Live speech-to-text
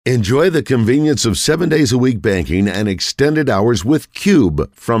Enjoy the convenience of 7 days a week banking and extended hours with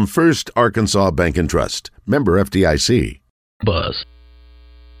Cube from First Arkansas Bank and Trust. Member FDIC. Buzz.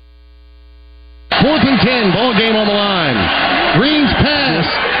 4th and 10, ball game on the line. Green's pass,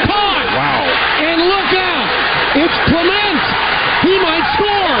 caught! Wow. And look out! It's Clement! He might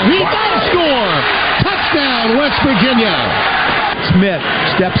score! He does score! Touchdown, West Virginia! Smith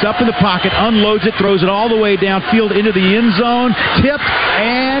steps up in the pocket, unloads it, throws it all the way downfield into the end zone, tipped,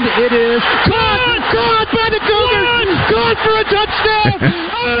 and it is caught! Caught by the Cougars! Caught for a touchdown!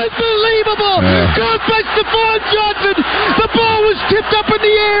 Unbelievable! Caught by Stephon Johnson! The ball was tipped up in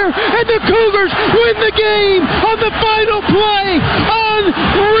the air, and the Cougars win the game on the final play!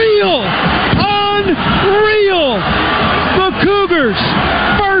 Unreal! Unreal! The Cougars'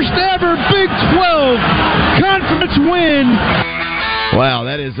 first ever Big 12 conference win! Wow,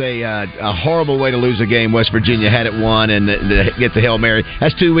 that is a horrible way to lose a game. West Virginia had it won and get the Hail Mary.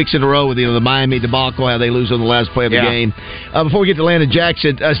 That's 2 weeks in a row with the Miami debacle, how they lose on the last play of the game. Before we get to Landon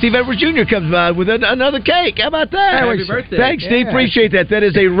Jackson, Steve Edwards Jr. comes by with another cake. How about that? Happy birthday. Thanks, Steve. Appreciate that. That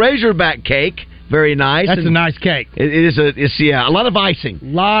is a Razorback cake. Very nice. That's a nice cake. It's a lot of icing.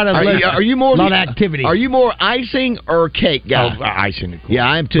 Are you more? A lot of activity. Are you more icing or cake guy? Oh, icing. Yeah,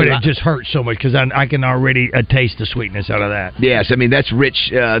 I am too. But it just hurts so much because I can already taste the sweetness out of that. Yes, I mean that's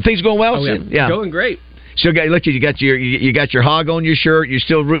rich. Things going well. Yeah, going great. Still got look. You got your hog on your shirt. You're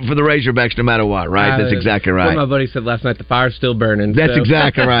still rooting for the Razorbacks no matter what, right? That's exactly right. What my buddy said last night, the fire's still burning. That's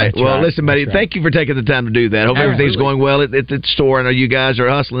exactly right. Well, right. Listen, buddy, thank you for taking the time to do that. Hope everything's going well at the store. I know you guys are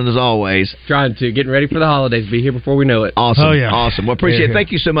hustling as always. Trying to getting ready for the holidays. Be here before we know it. Awesome. Oh, yeah. Awesome. Well, appreciate it.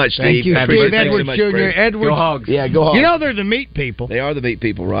 Thank you so much, Steve. Thank you, Steve Edwards Jr. Edwards. Go Hogs. Yeah, go Hogs. You know they're the meat people. They are the meat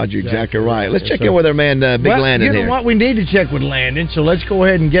people, Roger. Exactly right. Let's check in with our man, Big Landon you know here. what? We need to check with Landon, so let's go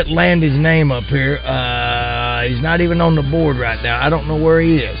ahead and get Landon's name up here. He's not even on the board right now. I don't know where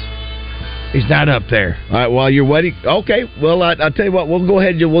he is. He's not up there. All right, while you're waiting. Okay, well, I'll tell you what. We'll go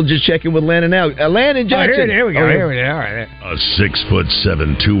ahead and we'll just check in with Landon now. Landon Jackson. Here we go. Here we go. All right. A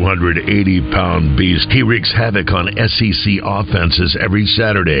 6'7", 280-pound beast. He wreaks havoc on SEC offenses every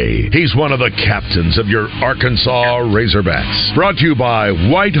Saturday. He's one of the captains of your Arkansas Razorbacks. Brought to you by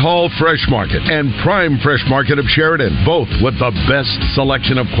Whitehall Fresh Market and Prime Fresh Market of Sheridan, both with the best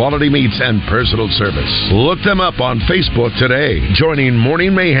selection of quality meats and personal service. Look them up on Facebook today. Joining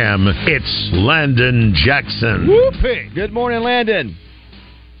Morning Mayhem, it's Landon Jackson. Whoopee. Good morning, Landon.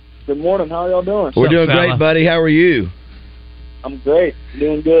 Good morning. How are y'all doing? We're doing great, buddy. How are you? I'm great.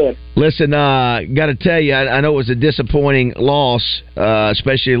 Doing good. Listen, got to tell you, I know it was a disappointing loss,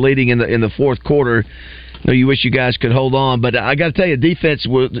 especially leading in the fourth quarter. I know you wish you guys could hold on, but I got to tell you, defense,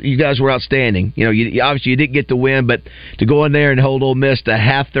 you guys were outstanding. You know, obviously you didn't get the win, but to go in there and hold Ole Miss to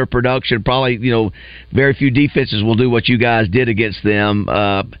half their production, probably, very few defenses will do what you guys did against them.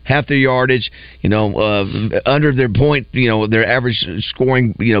 Half their yardage, under their point, their average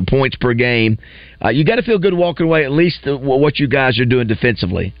scoring, points per game. You got to feel good walking away, at least what you guys are doing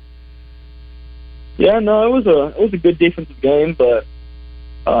defensively. Yeah, no, it was a good defensive game, but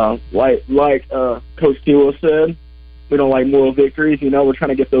like Coach Steele said, we don't like moral victories. We're trying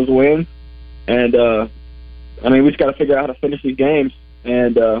to get those wins, and we just got to figure out how to finish these games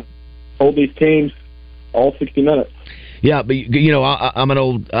and hold these teams all 60 minutes. Yeah, but I'm an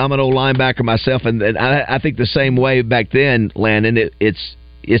old linebacker myself, and I think the same way back then, Landon.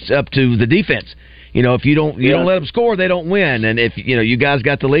 It's up to the defense. If you don't let them score, they don't win. And if you guys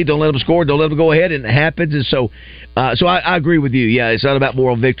got the lead, don't let them score, don't let them go ahead, and it happens. And so I agree with you. Yeah, it's not about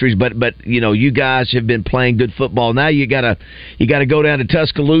moral victories, but you guys have been playing good football. Now you gotta go down to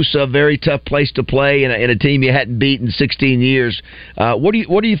Tuscaloosa, a very tough place to play, in a team you hadn't beaten in 16 years. What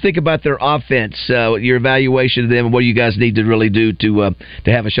do you think about their offense? Your evaluation of them, and what do you guys need to really do to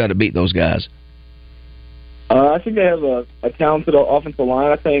have a shot at beating those guys? I think they have a talented offensive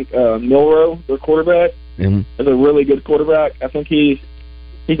line. I think Milroe, their quarterback, is a really good quarterback. I think he's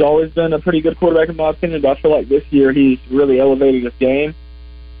always been a pretty good quarterback in my opinion, but I feel like this year he's really elevated his game,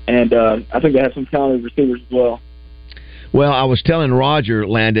 and I think they have some talented receivers as well. Well, I was telling Roger,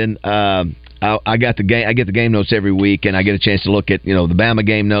 Landon, I get the game notes every week, and I get a chance to look at the Bama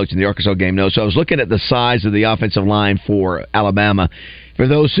game notes and the Arkansas game notes. So I was looking at the size of the offensive line for Alabama. For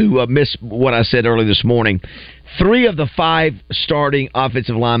those who missed what I said earlier this morning, 3 of the 5 starting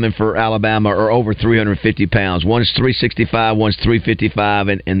offensive linemen for Alabama are over 350 pounds. One's 365, one's 355,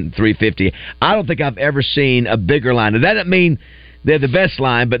 and 350. I don't think I've ever seen a bigger line. Now, that doesn't mean they're the best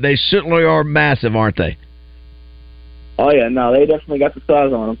line, but they certainly are massive, aren't they? Oh, yeah, no, they definitely got the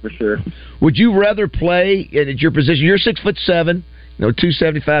size on them for sure. Would you rather play at your position? You're 6'7",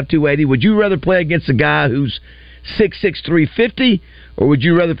 275, 280. Would you rather play against a guy who's 6'6", 350, or would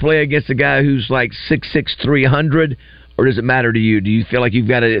you rather play against a guy who's like 6'6", 300, or does it matter to you? Do you feel like you've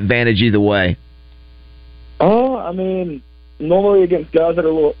got an advantage either way? Oh, I mean, normally against guys that are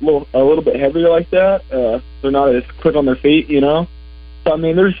a little bit heavier like that, they're not as quick on their feet, you know. So I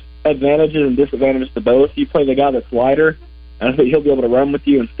mean, there's advantages and disadvantages to both. You play the guy that's lighter, and I think he'll be able to run with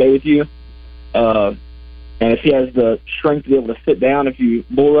you and stay with you. And if he has the strength to be able to sit down if you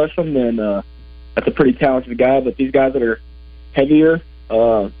bull rush him, then that's a pretty talented guy. But these guys that are heavier,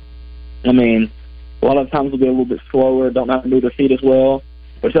 I mean, a lot of times they'll be a little bit slower, don't know how to move their feet as well.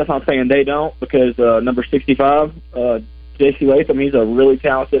 Which that's not saying they don't, because number 65, J.C. Latham, he's a really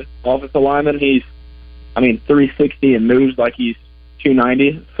talented offensive lineman. He's, 360 and moves like he's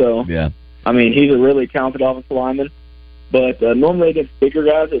 290. So, yeah. I mean, he's a really talented offensive lineman. But normally against bigger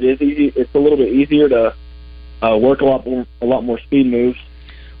guys, it is easy. It's a little bit easier to work a lot more speed moves.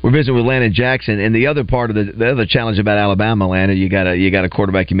 We're visiting with Landon Jackson, and the other part of the other challenge about Alabama, Landon, you got a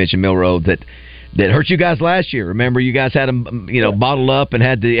quarterback, you mentioned Milroe, that hurt you guys last year. Remember, you guys had him, bottled up and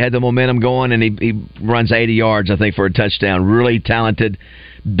had the momentum going, and he runs 80 yards, I think, for a touchdown. Really talented,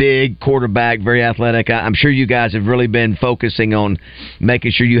 big quarterback, very athletic. I'm sure you guys have really been focusing on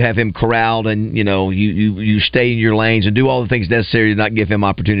making sure you have him corralled and you stay in your lanes and do all the things necessary to not give him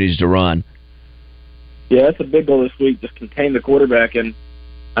opportunities to run. Yeah, that's a big goal this week. Just contain the quarterback and,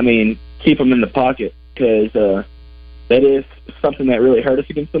 keep him in the pocket, because that is something that really hurt us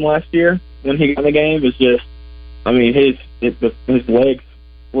against him last year when he got in the game. Is just, his legs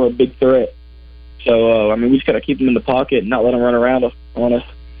were a big threat. So, we just got to keep him in the pocket and not let him run around on us.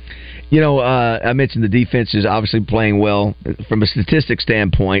 I mentioned the defense is obviously playing well from a statistics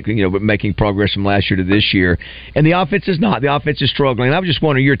standpoint, but making progress from last year to this year. And the offense is not. The offense is struggling. I was just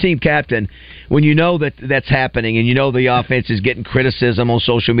wondering, you're a team captain, when you know that's happening and you know the offense is getting criticism on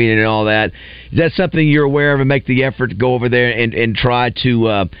social media and all that, is that something you're aware of and make the effort to go over there and try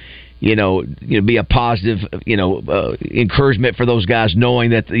to be a positive, encouragement for those guys,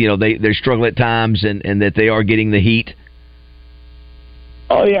 knowing that, they struggle at times and that they are getting the heat?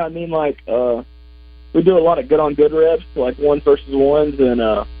 Oh, yeah, we do a lot of good-on-good reps, like 1 versus 1s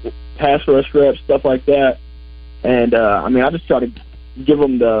and pass rush reps, stuff like that. And, I just try to give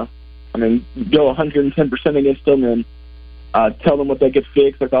them go 110% against them and tell them what they could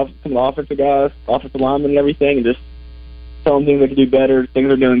fix, like some of the offensive guys, offensive linemen and everything, and just tell them things they can do better, things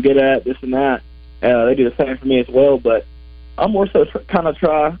they're doing good at, this and that. They do the same for me as well, but I'm more so kind of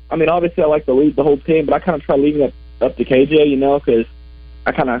try. Obviously I like to lead the whole team, but I kind of try leaving it up to KJ, because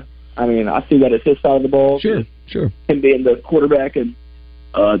I see that it's his side of the ball. Sure. Him being the quarterback and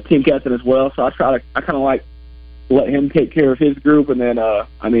team captain as well, so I kind of like to let him take care of his group, and then I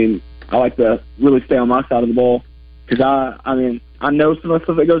like to really stay on my side of the ball, because I know some of the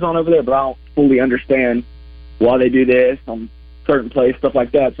stuff that goes on over there, but I don't fully understand why they do this on certain plays, stuff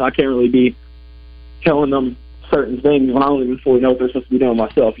like that. So I can't really be telling them certain things when I don't even fully know what they're supposed to be doing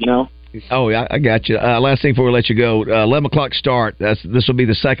myself, Oh, yeah, I got you. Last thing before we let you go, 11 o'clock start. This will be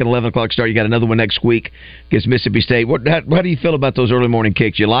the second 11 o'clock start. You got another one next week against Mississippi State. How do you feel about those early morning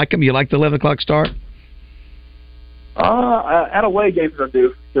kicks? You like them? You like the 11 o'clock start? At away games I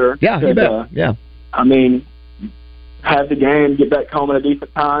do, sure. Yeah, you bet. Yeah. Have the game, get back home at a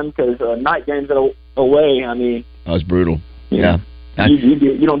decent time, because night games away, it's brutal. Yeah.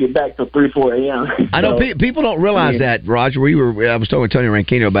 You don't get back till 3, 4 a.m. I know people don't realize that, Roger. I was talking with Tony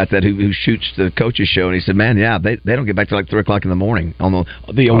Ranchino about that, who shoots the coaches show, and he said, "Man, yeah, they don't get back till like 3 o'clock in the morning on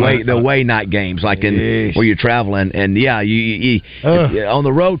the away night games, like where you're traveling, and yeah, you on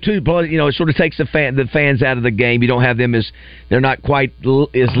the road too. But it sort of takes the fans out of the game. You don't have them they're not quite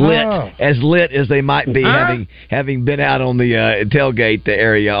as lit as they might be having been out on the tailgate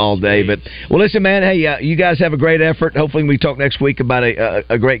area all day. But well, listen, man, hey, you guys have a great effort. Hopefully, we talk next week about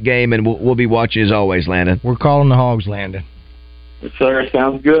a great game, and we'll be watching as always, Landon. We're calling the Hogs, Landon. Yes, sir.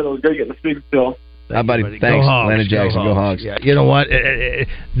 Sounds good. It was great getting to speak with Phil. Hi, buddy. Thanks, Landon Jackson. Go Hogs. Yeah, you know what?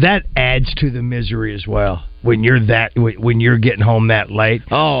 That adds to the misery as well. When you're getting home that late,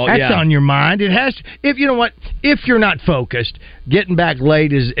 that's on your mind. It has. If you're not focused, getting back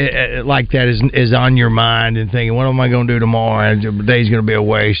late is like that is on your mind and thinking, what am I going to do tomorrow? The day's going to be a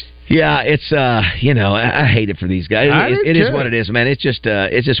waste. Yeah, it's I hate it for these guys. It is what it is, man. It's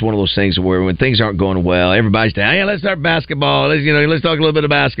just one of those things where when things aren't going well, everybody's saying, "Hey, let's start basketball. Let's talk a little bit of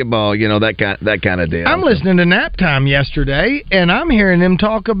basketball." That kind of deal. I'm listening to Nap Time yesterday, and I'm hearing them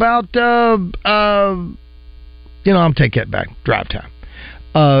talk about I'm take that back. Drive Time.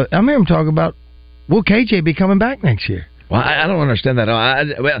 I'm hearing them talk about, will KJ be coming back next year? Well, I don't understand that. I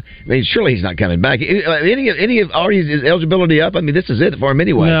mean, surely he's not coming back. Any of already his eligibility up? I mean, this is it for him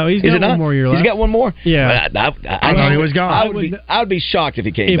anyway. No, he's got one more year left. He's got one more? Yeah. I thought he was gone. I would be shocked if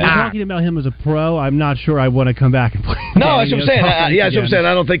he came back. If we're talking about him as a pro, I'm not sure I want to come back and play. No, that's what I'm saying. That's what I'm saying.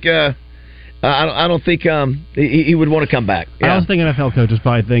 I don't think... I don't think he would want to come back. Yeah. I also think NFL coaches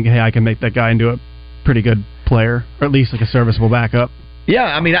probably think, hey, I can make that guy into a pretty good player, or at least like a serviceable backup. Yeah,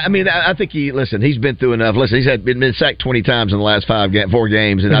 I mean, I think he's been through enough. Listen, he's been sacked 20 times in the last 4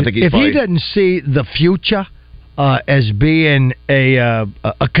 games, and I think if he doesn't see the future as being a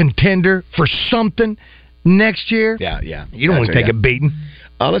contender for something next year, you don't want to take a beating.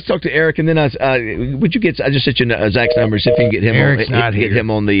 Let's talk to Eric, and then would you get? I just sent you Zach's number, see if you can get him. Eric's not here. Get him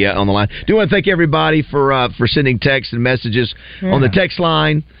on the line. Do want to thank everybody for sending texts and messages on the text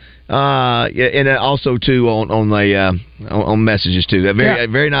line, and also too on messages too.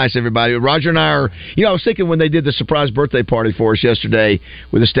 Very nice, everybody. Roger and I are. I was thinking when they did the surprise birthday party for us yesterday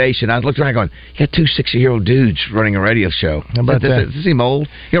with the station, I looked around going, "You got 2 60-year-old dudes running a radio show." How about that? Does he seem old?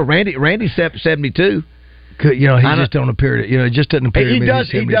 Randy's 72. He just don't appear to. It just doesn't appear.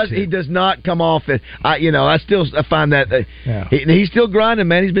 He does not come off. I find that he's still grinding,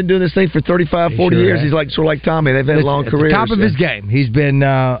 man. He's been doing this thing for 35, 40 years. He's sort of like Tommy. They've had long careers. Top of his game. He's been.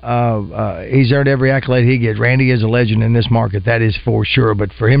 He's earned every accolade he gets. Randy is a legend in this market. That is for sure.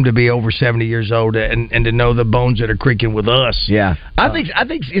 But for him to be over 70 years old and to know the bones that are creaking with us. Yeah, I think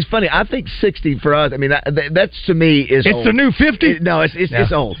it's funny. I think 60 for us. I mean, that's to me is. It's old. The new 50.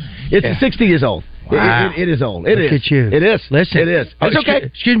 It's old. 60 years old. Wow. It is old. Look at you. It is. Listen. It is. It's okay.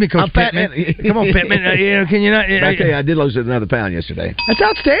 Excuse me, Coach Pittman. Come on, Pittman. Can you not? I tell you, I did lose another pound yesterday. That's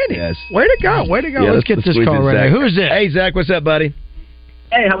outstanding. Yes. Way to go. Yeah, let's get this call right here. Who is this? Hey, Zach. What's up, buddy?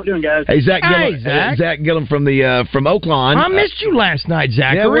 Hey, how we doing, guys? Hey, Zach Gillum. Zach Gillum from Oakland. I missed you last night,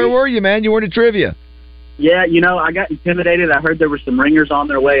 Zachary. Yeah, where were you, man? You weren't at trivia. Yeah, I got intimidated. I heard there were some ringers on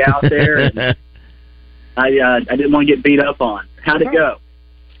their way out there, and I didn't want to get beat up on. How'd it go?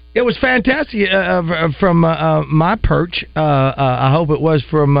 It was fantastic from my perch. I hope it was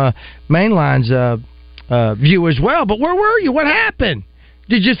from Mainline's view as well. But where were you? What happened?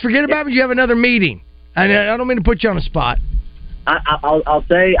 Did you just forget about me? Did you have another meeting? I don't mean to put you on the spot. I'll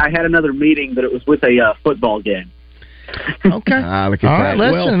say I had another meeting, but it was with a football game. Okay. Look at all that. right,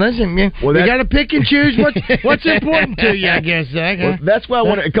 listen. You got to pick and choose what's important to you, I guess, Zach. Well, that's why I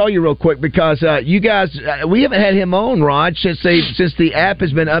wanted to call you real quick, because you guys, we haven't had him on, Rod, since the app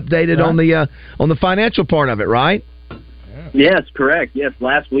has been updated on the financial part of it, right? Yes, correct. Yes,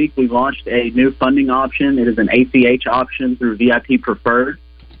 last week we launched a new funding option. It is an ACH option through VIP Preferred.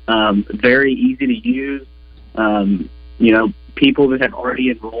 Very easy to use. People that have already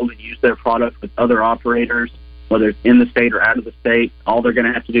enrolled and used their product with other operators, whether it's in the state or out of the state, all they're going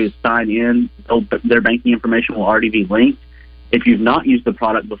to have to do is sign in. Their banking information will already be linked. If you've not used the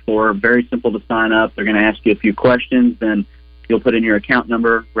product before, very simple to sign up. They're going to ask you a few questions. Then you'll put in your account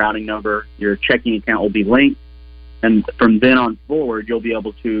number, routing number. Your checking account will be linked. And from then on forward, you'll be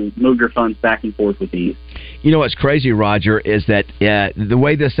able to move your funds back and forth with ease. You know what's crazy, Roger, is that the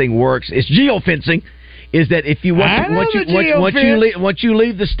way this thing works is geofencing. Is that if you once you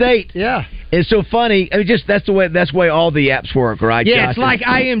leave the state? Yeah, it's so funny. I mean, that's the way all the apps work, right? Yeah, Josh? It's like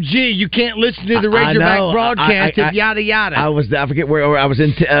IMG. You can't listen to the Razorback broadcast of yada yada. I forget where I was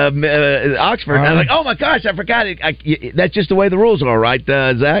in Oxford. And I was like, oh my gosh, I forgot it. That's just the way the rules are, right,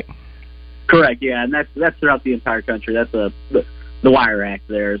 Zach? Correct. Yeah, and that's throughout the entire country. That's the Wire Act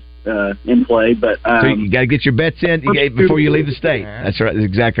there is in play, but so you got to get your bets in before you leave the state. That's right. That's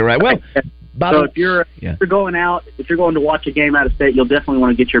exactly right. Well. So if you're going to watch a game out of state, you'll definitely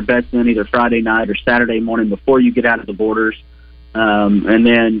want to get your bets in either Friday night or Saturday morning before you get out of the borders. And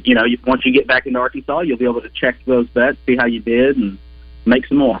then, once you get back into Arkansas, you'll be able to check those bets, see how you did, and make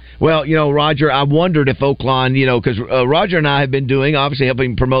some more. Well, Roger, I wondered if Oakland, because Roger and I have been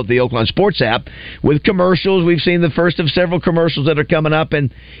helping promote the Oakland Sports app with commercials. We've seen the first of several commercials that are coming up,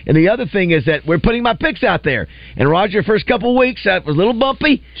 and the other thing is that we're putting my picks out there. And Roger, first couple of weeks, that was a little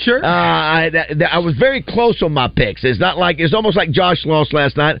bumpy. Sure. I was very close on my picks. It's almost like Josh lost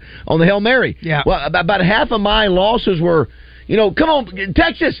last night on the Hail Mary. Yeah. Well, about half of my losses were. Come on,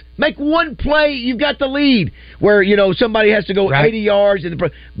 Texas, make one play, you've got the lead. Where, somebody has to go 80 yards.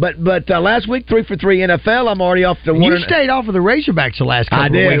 But last week, 3 for 3 NFL, I'm already off the one. You stayed off of the Razorbacks the last couple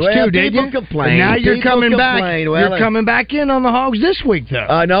of weeks, too, didn't you? Complain. Now you're coming back. You're coming back in on the Hogs this week,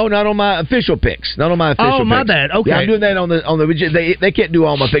 though. No, not on my official picks. Not on my official picks. Oh, my bad. Okay. Yeah, I'm doing that on the they can't do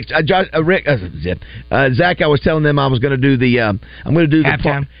all my picks. Zach, I was telling them I was going to do the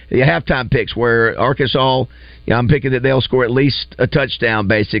halftime picks where Arkansas I'm picking that they'll score at least a touchdown,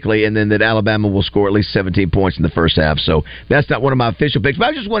 basically, and then that Alabama will score at least 17 points in the first half. So that's not one of my official picks. But I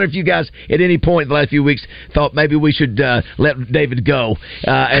was just wondering if you guys, at any point in the last few weeks, thought maybe we should let David go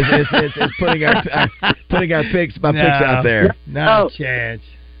as putting our picks out there. No chance.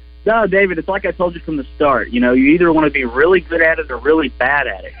 No, David, it's like I told you from the start. You either want to be really good at it or really bad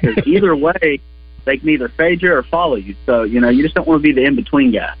at it. Because either way, they can either fade you or follow you. So, you just don't want to be the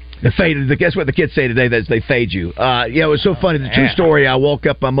in-between guy. Guess what the kids say today? That they fade you. It was so funny. The true story. I woke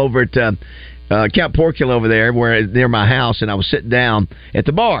up. I'm over at Count Porcula over there, near my house, and I was sitting down at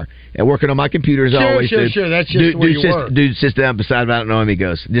the bar and working on my computer as always. Sure. That's just where you were. Dude sits down beside me. I don't know him. He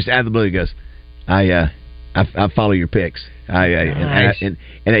goes, just out of the blue, he goes, I follow your picks. And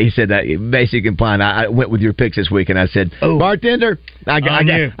he said that basically implying I went with your picks this week, and I said, bartender, I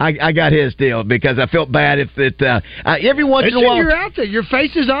got his deal because I felt bad if it every once in a while you're out there, your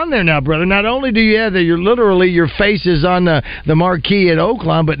face is on there now, brother. Not only do you have your face is on the marquee at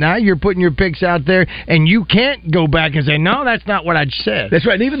Oakland, but now you're putting your picks out there, and you can't go back and say no, that's not what I said. That's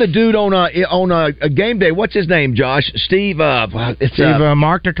right. And even the dude on a game day, what's his name, Josh? Steve Mark.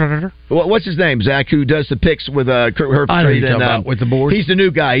 What's his name, Zach? Who does the picks with Kurt Herbstreit and with the board? He's the new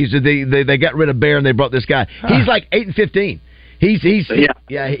guy. They got rid of Bear and they brought this guy. He's like 8-15.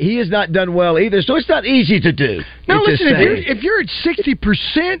 He has not done well either. So it's not easy to do. No, listen. If you're at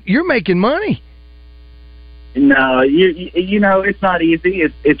 60%, you're making money. No, it's not easy.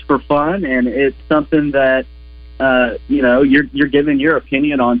 It's for fun, and it's something that you're giving your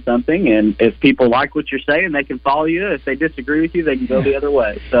opinion on something, and if people like what you're saying, they can follow you. If they disagree with you, they can go the other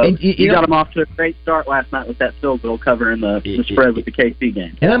way. So you got them off to a great start last night with that field goal cover in the spread with the KC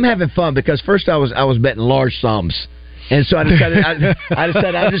game. And I'm having fun because first I was betting large sums. And so I decided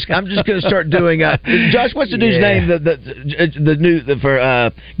I'm just going to start doing. Josh, what's the dude's name? The new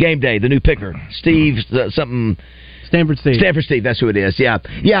for game day, the new picker, Steve something. Stanford Steve, that's who it is. Yeah.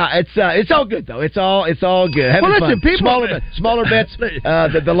 It's all good though. It's all good. Having fun. Smaller bets.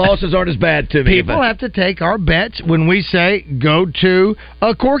 The losses aren't as bad to me. People have to take our bets when we say go to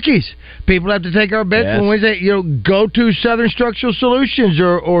Corky's. People have to take our bets when we say go to Southern Structural Solutions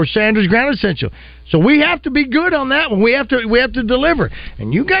or Sanders Ground Essential. So we have to be good on that one. We have to deliver,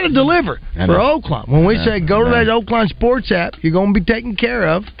 and you got to deliver for Oakland. When we say go to that Oakland Sports app, you're going to be taken care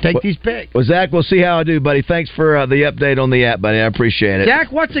of. Take these picks. Well, Zach, we'll see how I do, buddy. Thanks for the update on the app, buddy. I appreciate it.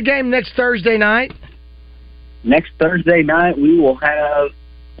 Zach, what's the game next Thursday night? Next Thursday night, we will have,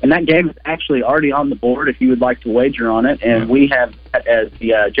 and that game is actually already on the board if you would like to wager on it, and we have as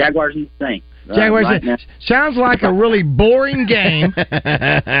the Jaguars and Saints. Jaguars sounds like a really boring game,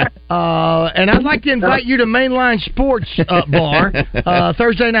 and I'd like to invite you to Mainline Sports Bar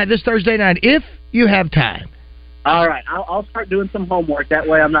this Thursday night, if you have time. All right, I'll start doing some homework. That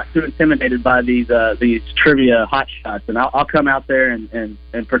way, I'm not too intimidated by these trivia hot shots, and I'll come out there and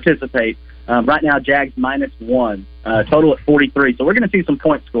participate. Right now, Jags -1, total at 43. So we're going to see some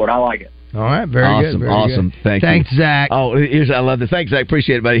points scored. I like it. All right, very good. Awesome. Thanks, Zach. Oh, I love this. Thanks, Zach.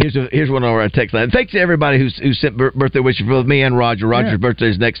 Appreciate it, buddy. Here's one of our text line. Thanks to everybody who sent birthday wishes for me and Roger. Roger's birthday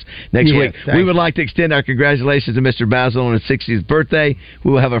is next week. We would like to extend our congratulations to Mr. Basil on his 60th birthday.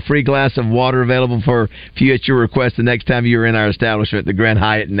 We will have a free glass of water available for you at your request the next time you're in our establishment, the Grand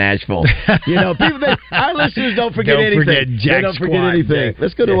Hyatt in Nashville. Our listeners don't forget anything. They don't forget anything.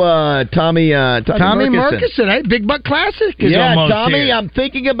 Let's go to Tommy Murkison. Hey, Big Buck Classic is almost Tommy, here. I'm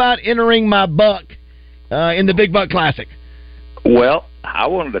thinking about entering my buck in the Big Buck Classic. Well, I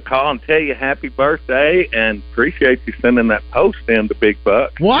wanted to call and tell you happy birthday and appreciate you sending that post in to Big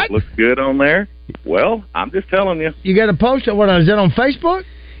Buck. What? It looks good on there. Well, I'm just telling you. You got a post? What is it on Facebook?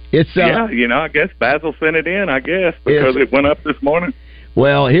 It's yeah, I guess Basil sent it in, because it went up this morning.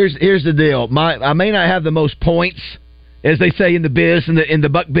 Well, here's the deal. I may not have the most points, as they say in the biz, in the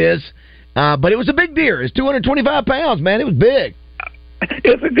buck biz, but it was a big deer. It's 225 pounds, man. It was big.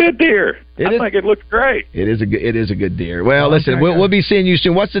 It's a good deer. I think it looks great. It is a good deer. Well, listen, we'll be seeing you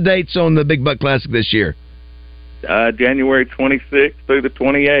soon. What's the dates on the Big Buck Classic this year? January 26th through the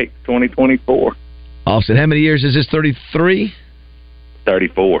 28th, 2024. Austin, how many years is this? 33?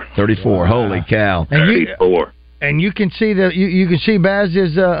 34. 34. Wow. Holy cow! 34. And you can see you can see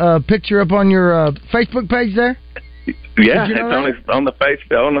Baz's picture up on your Facebook page there. Yeah, it's on the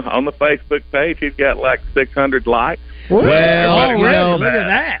Facebook page. He's got like 600 likes. Well, look at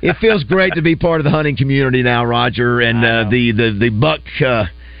that. It feels great to be part of the hunting community now, Roger, and the buck.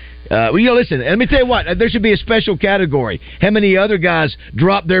 Listen, let me tell you what. There should be a special category. How many other guys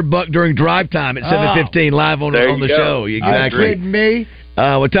drop their buck during drive time at 7:15 live on the show? Exactly. Me.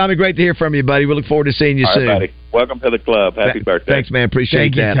 Well, Tommy, great to hear from you, buddy. We look forward to seeing you soon. Buddy. welcome to the club. Happy birthday. Thanks, man.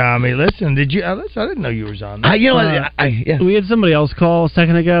 Appreciate that. Thank you, Tommy. Listen, did you? Listen, I didn't know you was on there. We had somebody else call a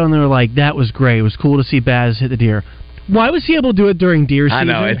second ago, and they were like, "That was great. It was cool to see Baz hit the deer." Why was he able to do it during deer season?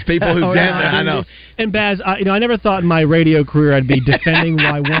 I know. It's people who've done it. I know. And Baz, I never thought in my radio career I'd be defending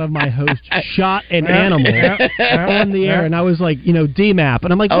why one of my hosts shot an animal on the air, and I was like, DMAP,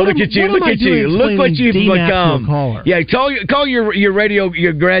 and I'm like, look at you, look what you've become. Yeah, call your radio,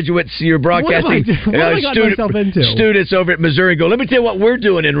 your graduates, your broadcasting what have I got myself into? Students over at Missouri. Go. Let me tell you what we're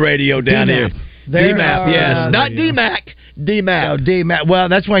doing in radio down here. DMAP, yes, not DMAC. DMAP. Oh, DMAP. Well,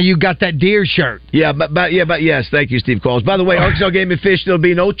 that's why you got that deer shirt. Yeah, but yes, thank you, Steve Qualls. By the way, Arkansas Game and Fish, there'll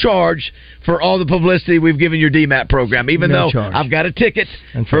be no charge for all the publicity we've given your DMAP program, even though I've got a ticket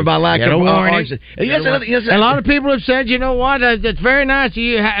for my lack of warning. Yes, a lot of people have said, you know what, that's very nice.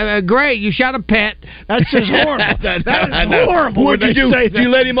 Great, you shot a pet. That's just horrible. That is horrible. What did you do? Did you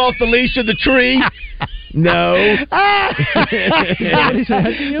let him off the leash of the tree? No. Let me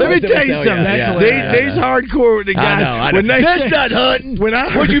tell you something. These hardcore guys. I know. That's not hunting.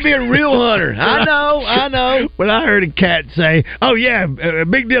 Would you be a real hunter? I know. When I heard a cat say, "Oh yeah,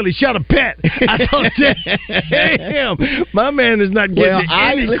 big deal, he shot a pet," I thought, "Damn, my man is not getting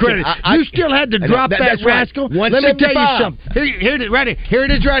any credit." You still had to drop that rascal. Right. Let me tell you something. Here it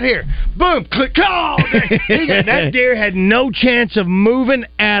is right here. Boom, click. Oh, that deer had no chance of moving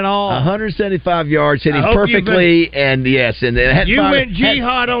at all. 175 yards, hitting perfectly, and yes, and it had went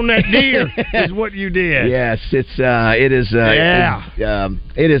jihad on that deer. Is what you did. Yes, it is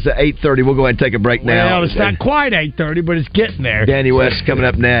 8:30. We'll go ahead and take a break now. Well, it's not quite 8:30, but it's getting there. Danny West coming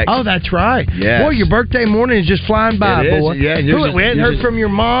up next. Oh, that's right. Yes. Boy, your birthday morning is just flying by, boy. Yeah, we hadn't heard from your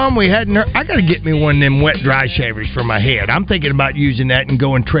mom. We hadn't heard. I got to get me one of them wet dry shavers for my head. I'm thinking about using that and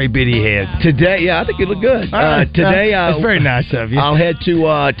going Trey Biddy head today. Yeah, I think you look good. Today, that's very nice of you. I'll head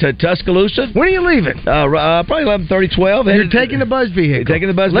to Tuscaloosa. When are you leaving? Probably 11:30, 12. You're taking the buzz vehicle. Taking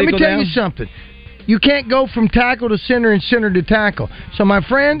the buzz vehicle. Let me tell you something. You can't go from tackle to center and center to tackle. So, my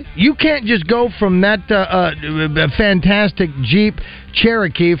friend, you can't just go from that fantastic Jeep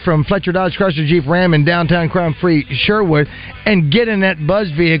Cherokee from Fletcher Dodge Chrysler Jeep Ram in downtown crime-free Sherwood and get in that buzz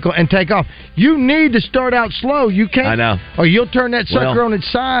vehicle and take off. You need to start out slow. You can't. I know. Or you'll turn that sucker on its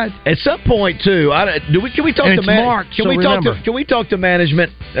side. At some point, too, can we talk to management? Can we talk to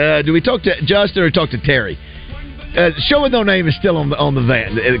management? Do we talk to Justin or talk to Terry? Show with no name is still on the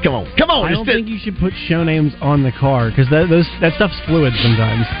van. Come on! I don't think you should put show names on the car because that stuff's fluid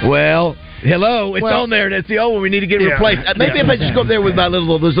sometimes. Well, hello, it's on there. That's the old one. We need to get replaced. Maybe if I just go up there with my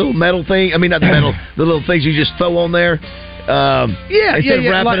those little metal thing. I mean, not the metal, the little things you just throw on there. Like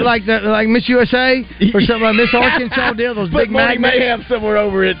Miss USA or something like Miss Arkansas deal. Those big magnets. Mayhem somewhere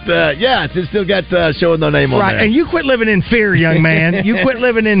over it. It's still got show with no name on there. Right, and you quit living in fear, young man. You quit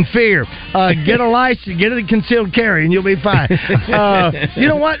living in fear. Get a license, get a concealed carry, and you'll be fine. You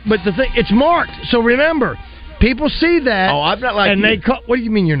know what? But the thing, it's marked. So remember. People see that. Oh, I'm not like and you. They call, what do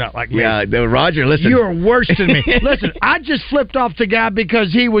you mean you're not like me? Yeah, Roger, listen. You're worse than me. Listen, I just flipped off the guy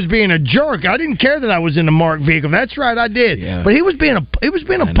because he was being a jerk. I didn't care that I was in a marked vehicle. That's right, I did. Yeah. But he was being a punk. You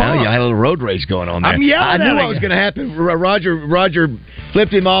had a little road race going on there. I'm yelling I knew what was going to happen. Roger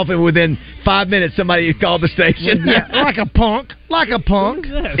flipped him off, and within 5 minutes, somebody called the station. Yeah, like a punk.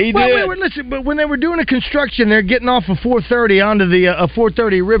 He did. But when they were doing a construction, they're getting off of 430 onto the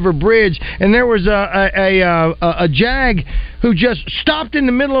 430 River Bridge, and there was a Jag who just stopped in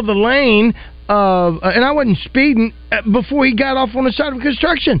the middle of the lane, and I wasn't speeding before he got off on the side of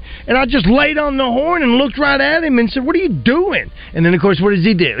construction, and I just laid on the horn and looked right at him and said, "What are you doing?" And then, of course, what does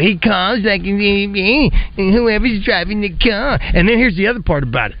he do? He calls like whoever's driving the car. And then here's the other part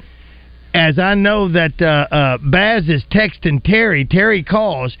about it. As I know that Baz is texting Terry. Terry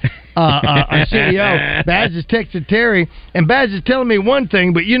calls our CEO. Baz is texting Terry, and Baz is telling me one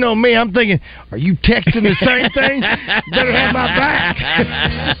thing, but you know me, I'm thinking, are you texting the same thing? Better have my back.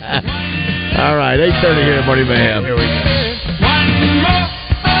 All right, 8:30 here at Morning Mayhem. Here we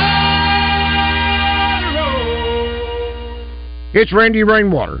go. It's Randy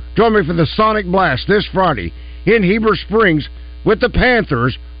Rainwater. Join me for the Sonic Blast this Friday in Heber Springs with the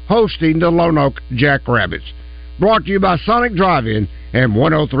Panthers hosting the Lone Oak Jackrabbits. Brought to you by Sonic Drive-In and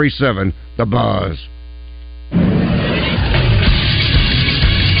 103.7 The Buzz.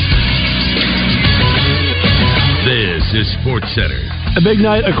 This is SportsCenter. A big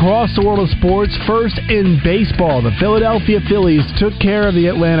night across the world of sports. First in baseball, the Philadelphia Phillies took care of the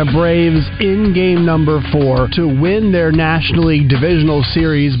Atlanta Braves in game number 4 to win their National League Divisional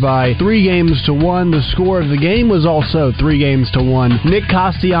Series by 3-1. The score of the game was also 3-1. Nick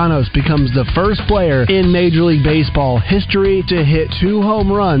Castellanos becomes the first player in Major League Baseball history to hit 2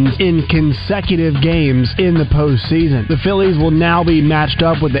 home runs in consecutive games in the postseason. The Phillies will now be matched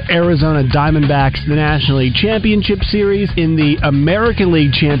up with the Arizona Diamondbacks in the National League Championship Series. In the American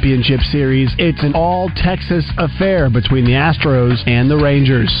League Championship Series, it's an all-Texas affair between the Astros and the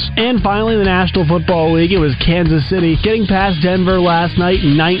Rangers. And finally, the National Football League, it was Kansas City getting past Denver last night,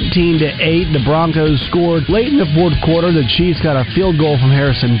 19-8. The Broncos scored late in the fourth quarter. The Chiefs got a field goal from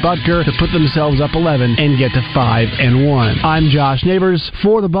Harrison Butker to put themselves up 11 and get to 5-1. I'm Josh Neighbors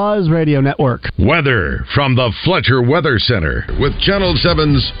for the Buzz Radio Network. Weather from the Fletcher Weather Center with Channel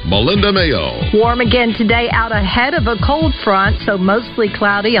 7's Melinda Mayo. Warm again today out ahead of a cold front, so mostly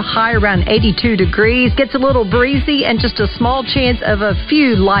cloudy, a high around 82 degrees. Gets a little breezy and just a small chance of a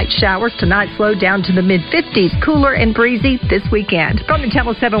few light showers. Tonight slow down to the mid-50s. Cooler and breezy this weekend. From the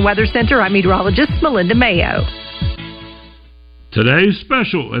Channel 7 Weather Center, I'm meteorologist Melinda Mayo. Today's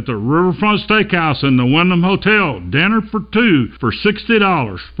special at the Riverfront Steakhouse in the Wyndham Hotel. Dinner for 2 for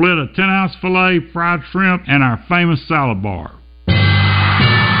 $60. Split a 10-ounce filet, fried shrimp, and our famous salad bar.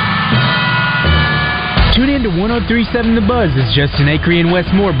 Tune in to 103.7 The Buzz as Justin Acree and Wes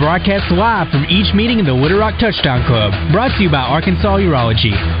Moore broadcast live from each meeting in the Little Rock Touchdown Club. Brought to you by Arkansas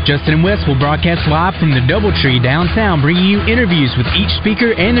Urology. Justin and Wes will broadcast live from the Doubletree downtown, bringing you interviews with each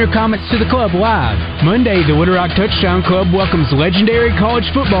speaker and their comments to the club live. Monday, the Little Rock Touchdown Club welcomes legendary college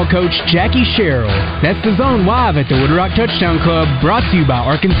football coach Jackie Sherrill. That's The Zone live at the Little Rock Touchdown Club, brought to you by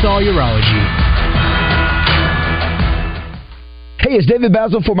Arkansas Urology. Hey, it's David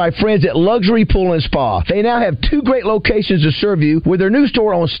Basil for my friends at Luxury Pool and Spa. They now have 2 great locations to serve you with their new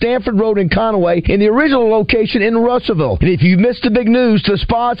store on Stanford Road in Conway and the original location in Russellville. And if you missed the big news, the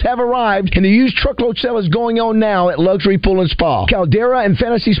spas have arrived and the used truckload sale is going on now at Luxury Pool and Spa. Caldera and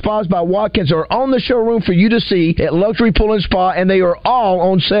Fantasy Spas by Watkins are on the showroom for you to see at Luxury Pool and Spa, and they are all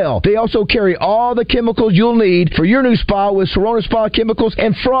on sale. They also carry all the chemicals you'll need for your new spa with Serona Spa chemicals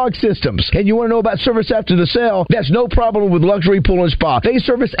and frog systems. And you want to know about service after the sale? That's no problem with Luxury Pool and Spa. They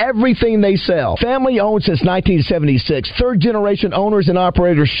service everything they sell. Family owned since 1976. 3rd generation owners and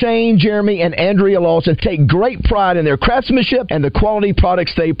operators Shane, Jeremy, and Andrea Lawson take great pride in their craftsmanship and the quality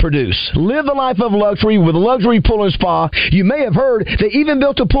products they produce. Live the life of luxury with Luxury Pool and Spa. You may have heard they even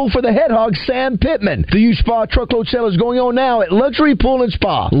built a pool for the head hog Sam Pittman. The used spa truckload sale is going on now at Luxury Pool and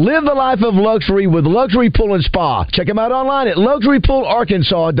Spa. Live the life of luxury with Luxury Pool and Spa. Check them out online at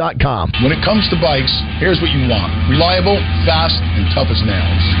LuxuryPoolArkansas.com. When it comes to bikes, here's what you want. Reliable, fast, and tough as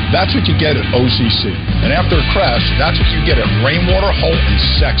nails. That's what you get at OCC. And after a crash, that's what you get at Rainwater, Holt, and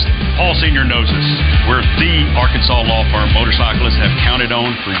Sexton. Paul Senior knows us. We're the Arkansas law firm motorcyclists have counted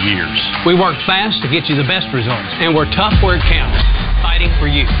on for years. We work fast to get you the best results, and we're tough where it counts. Fighting for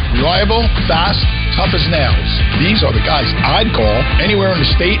you. Reliable, fast, tough as nails. These are the guys I'd call anywhere in the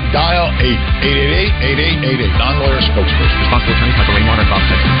state. Dial 888-8888. Non-lawyer spokesperson. Responsible attorney, Michael Rainwater, Bob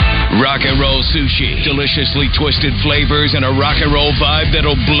Sexton. Rock and Roll Sushi. Deliciously twisted flavors and a rock and roll vibe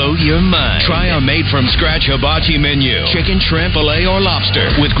that'll blow your mind. Try our made-from-scratch hibachi menu. Chicken, shrimp, filet, or lobster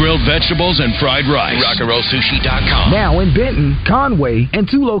with grilled vegetables and fried rice. RockandRollSushi.com. Now in Benton, Conway, and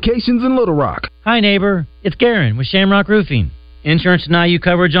 2 locations in Little Rock. Hi, neighbor. It's Garen with Shamrock Roofing. Insurance deny you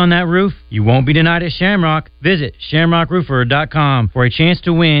coverage on that roof? You won't be denied at Shamrock. Visit ShamrockRoofer.com for a chance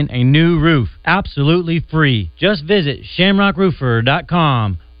to win a new roof. Absolutely free. Just visit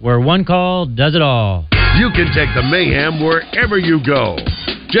ShamrockRoofer.com, where one call does it all. You can take the Mayhem wherever you go.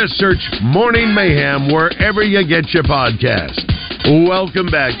 Just search Morning Mayhem wherever you get your podcast. Welcome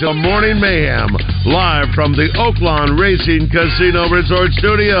back to Morning Mayhem, live from the Oaklawn Racing Casino Resort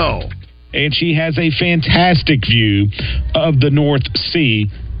Studio. And she has a fantastic view of the North Sea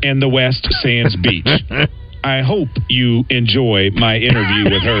and the West Sands Beach. I hope you enjoy my interview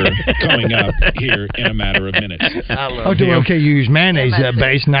with her coming up here in a matter of minutes. Oh, do okay, you use mayonnaise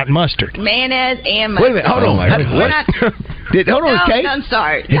base, not mustard. Mayonnaise and mustard. Wait a minute, hold on. Hold on, Kate. I'm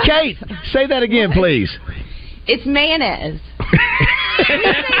sorry. Kate, say that again, please. It's mayonnaise.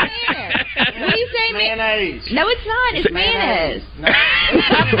 When you say mayonnaise. No, it's not. It's mayonnaise.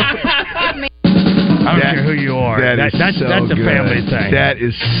 I don't care who you are. That's a family thing. That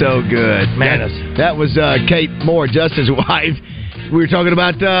is so good. Mayonnaise. That was Kate Moore, Justin's wife. We were talking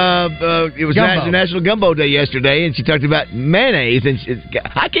about it was National Gumbo Day yesterday, and she talked about mayonnaise, and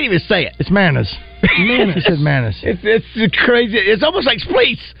I can't even say it. It's mayonnaise. It says mayonnaise. It's crazy. It's almost like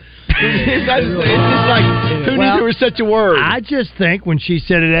spleets. It's just like, who knew there was such a word? I just think when she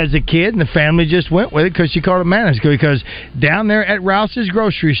said it as a kid, and the family just went with it because she called it mayonnaise. Because down there at Rouse's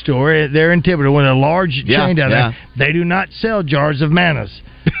grocery store, there in Thibodeau, with a large chain down there, they do not sell jars of mayonnaise.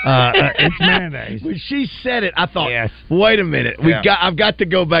 It's mayonnaise. When she said it, I thought, wait a minute, I've got to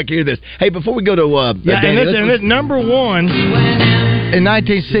go back and hear this. Hey, before we go to and number one in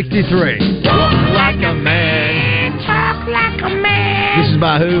 1963. Walk like a man, talk like a man. This is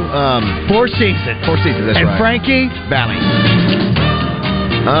by who? Four Seasons. Four Seasons. That's and right. Frankie Valli.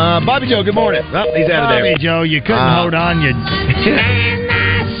 Bobby Joe, good morning. Oh, he's out of there. Bobby Joe, you couldn't hold on. You.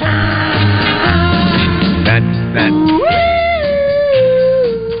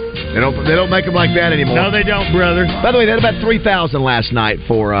 They don't make them like that anymore. No, they don't, brother. By the way, they had about 3,000 last night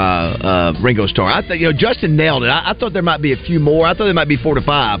for Ringo Starr. I think Justin nailed it. I thought there might be a few more. I thought there might be 4 to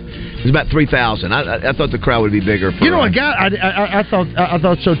 5. It was about 3,000. I thought the crowd would be bigger. For, a guy. I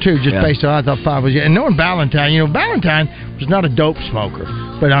thought so too. Just based on I thought 5 was. And knowing Valentine, Valentine was not a dope smoker,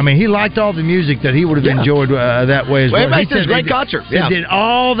 but I mean he liked all the music that he would have enjoyed that way as well. Everybody says great concert. He did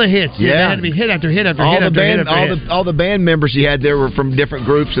all the hits. They had to be hit after hit after hit after hit. All the band members he had there were from different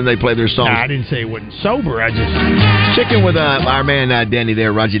groups, and they played their songs. I didn't say he wasn't sober. I just chicken with our man Danny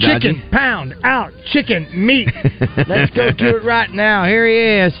there, Raji Daji. Chicken pound out chicken meat. Let's go to it right now. Here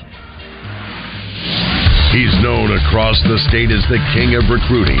he is. He's known across the state as the king of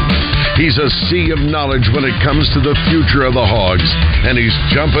recruiting. He's a sea of knowledge when it comes to the future of the Hogs, and he's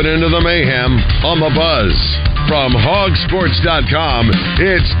jumping into the mayhem on the Buzz. From Hogsports.com,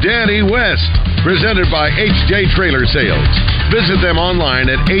 it's Danny West, presented by HJ Trailer Sales. Visit them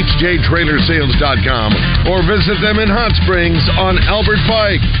online at hjtrailersales.com or visit them in Hot Springs on Albert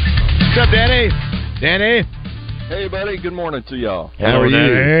Pike. What's up, Danny? Danny? Hey, buddy. Good morning to y'all. How are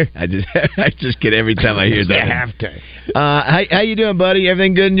you? I just get every time I hear that. You have to. How you doing, buddy?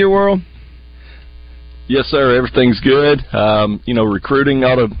 Everything good in your world? Yes, sir. Everything's good. Recruiting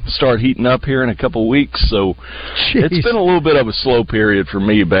ought to start heating up here in a couple weeks. So It's been a little bit of a slow period for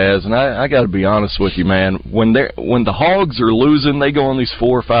me, Baz. And I got to be honest with you, man. When the Hogs are losing, they go on these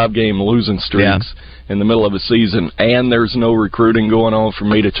 4 or 5 game losing streaks. Yeah. In the middle of a season, and there's no recruiting going on for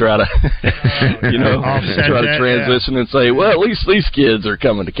me to try to, transition and say, well, at least these kids are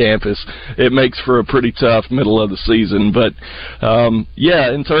coming to campus. It makes for a pretty tough middle of the season. But,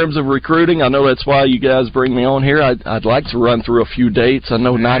 in terms of recruiting, I know that's why you guys bring me on here. I'd like to run through a few dates. I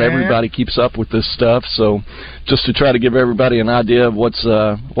know not everybody keeps up with this stuff, so just to try to give everybody an idea of what's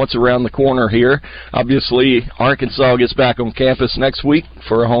around the corner here. Obviously, Arkansas gets back on campus next week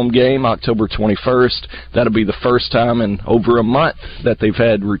for a home game, October 21st. That'll be the first time in over a month that they've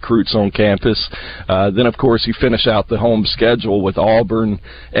had recruits on campus. Then, of course, you finish out the home schedule with Auburn,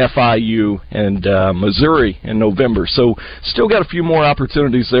 FIU, and Missouri in November. So still got a few more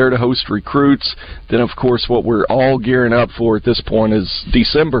opportunities there to host recruits. Then, of course, what we're all gearing up for at this point is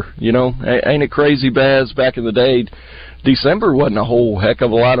December. Ain't it crazy, Baz? Back in the day, December wasn't a whole heck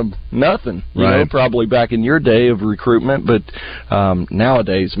of a lot of nothing, you know, probably back in your day of recruitment, but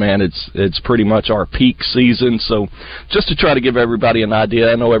nowadays, man, it's pretty much our peak season. So just to try to give everybody an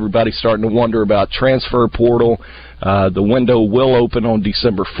idea, I know everybody's starting to wonder about transfer portal. The window will open on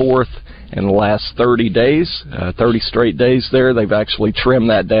December 4th. In the last 30 days, 30 straight days there, they've actually trimmed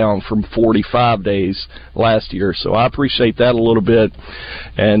that down from 45 days last year. So I appreciate that a little bit.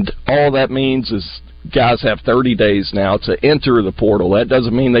 And all that means is guys have 30 days now to enter the portal. That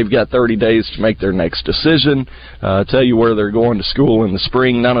doesn't mean they've got 30 days to make their next decision, tell you where they're going to school in the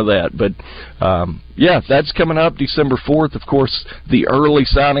spring, none of that. But, that's coming up December 4th. Of course, the early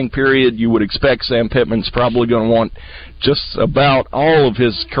signing period, you would expect Sam Pittman's probably going to want just about all of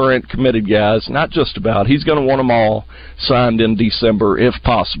his current committed guys, not just about, he's going to want them all signed in December if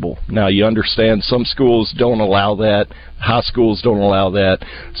possible. Now, you understand some schools don't allow that. High schools don't allow that.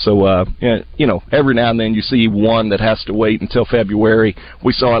 So, every now and then you see one that has to wait until February.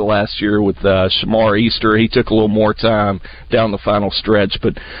 We saw it last year with Shamar Easter. He took a little more time down the final stretch.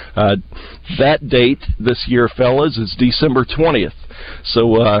 But that date this year, fellas, is December 20th.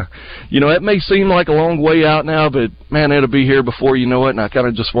 So, it may seem like a long way out now, but, man, it'll be here before you know it, and I kind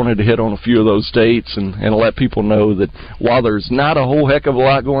of just wanted to hit on a few of those dates and let people know that while there's not a whole heck of a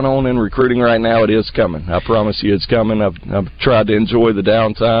lot going on in recruiting right now, it is coming. I promise you it's coming. I've tried to enjoy the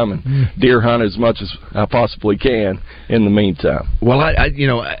downtime and deer hunt as much as I possibly can in the meantime. Well,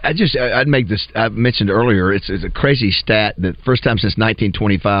 I'd make this, I mentioned earlier, it's a crazy stat that first time since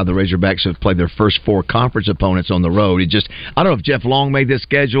 1925 the Razorbacks have played their first 4 conference opponents on the road. I don't know if Jeff Long made this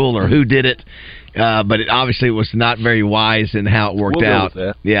schedule or who did it. but it obviously was not very wise in how it worked out.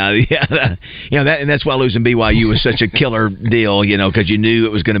 Yeah. And that's why losing BYU was such a killer deal, because you knew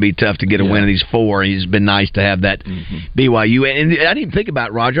it was going to be tough to get a win of these 4. He's been nice to have that BYU. And I didn't even think about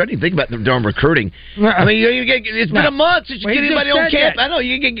it, Roger. I didn't think about the darn recruiting. I mean, it's been a month since you get anybody on campus. I know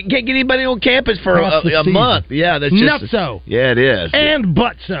you can't get anybody on campus for a month. Yeah, that's just not so. Yeah, it is. And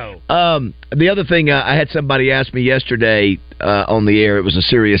but so. The other thing, I had somebody ask me yesterday on the air. It was a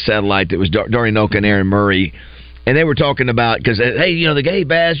Sirius satellite. That was Dorian Oka and Aaron Murray, and they were talking about because hey,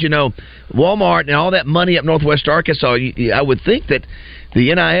 Baz, Walmart and all that money up Northwest Arkansas. I would think that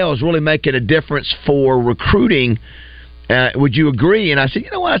the NIL is really making a difference for recruiting. Would you agree? And I said,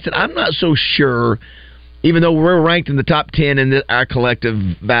 you know what? I said I'm not so sure. Even though we're ranked in the top 10 in our collective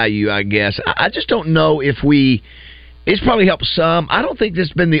value, I guess I just don't know if it's probably helped some. I don't think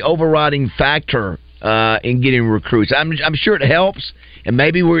that's been the overriding factor in getting recruits. I'm sure it helps, and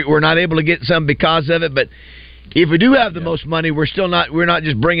maybe we're not able to get some because of it. But if we do have the most money, we're not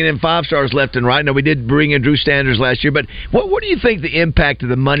just bringing in 5-stars left and right. No, we did bring in Drew Sanders last year. But what do you think the impact of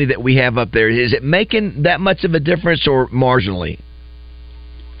the money that we have up there is? It making that much of a difference or marginally?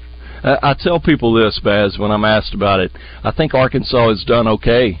 I tell people this, Baz, when I'm asked about it. I think Arkansas has done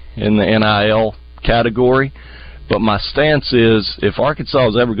okay in the NIL category. But my stance is, if Arkansas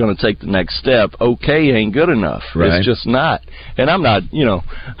is ever going to take the next step, okay ain't good enough. Right. It's just not. And I'm not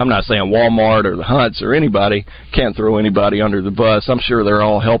saying Walmart or the Hunts or anybody can't throw anybody under the bus. I'm sure they're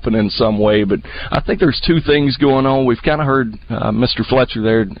all helping in some way. But I think there's 2 things going on. We've kind of heard Mr. Fletcher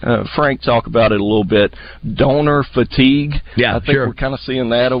there, Frank, talk about it a little bit. Donor fatigue. Yeah, I think we're kind of seeing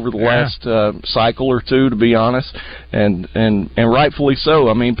that over the last cycle or 2, to be honest, and rightfully so.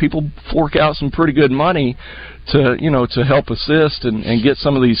 I mean, people fork out some pretty good money to help assist and get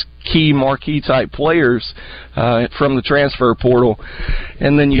some of these key marquee type players from the transfer portal,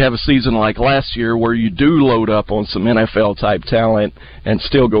 and then you have a season like last year where you do load up on some NFL type talent and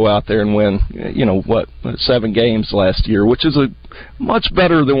still go out there and win 7 games last year, which is a much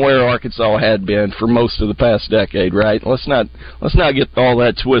better than where Arkansas had been for most of the past decade, right? Let's not get all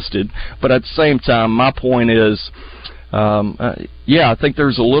that twisted, but at the same time, my point is, I think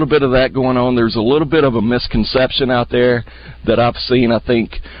there's a little bit of that going on. There's a little bit of a misconception out there that I've seen. I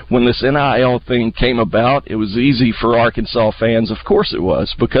think when this NIL thing came about, it was easy for Arkansas fans. Of course it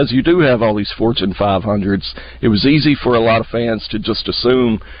was, because you do have all these Fortune 500s. It was easy for a lot of fans to just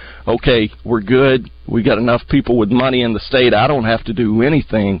assume, okay, we're good. We got enough people with money in the state. I don't have to do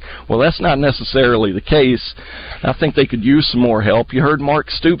anything. Well, that's not necessarily the case. I think they could use some more help. You heard Mark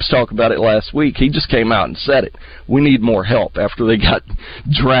Stoops talk about it last week. He just came out and said it. We need more help after they got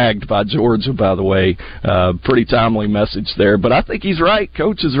dragged by Georgia, by the way. Pretty timely message there. But I think he's right.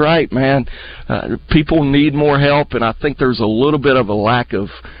 Coach is right, man. People need more help, and I think there's a little bit of a lack of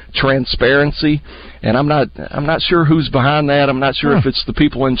transparency, and I'm not sure who's behind that. I'm not sure if it's the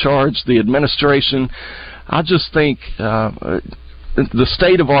people in charge, the administration. I just think the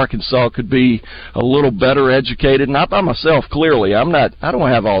state of Arkansas could be a little better educated. Not by myself, clearly. I don't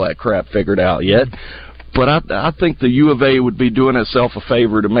have all that crap figured out yet. But I think the U of A would be doing itself a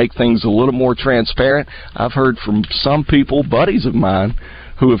favor to make things a little more transparent. I've heard from some people, buddies of mine,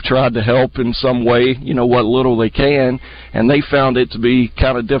 who have tried to help in some way, what little they can, and they found it to be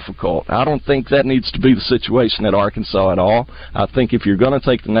kind of difficult. I don't think that needs to be the situation at Arkansas at all. I think if you're going to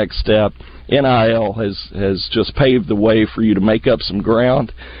take the next step, NIL has just paved the way for you to make up some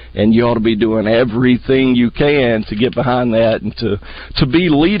ground, and you ought to be doing everything you can to get behind that and to be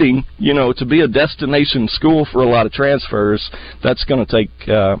leading, to be a destination school for a lot of transfers. That's going to take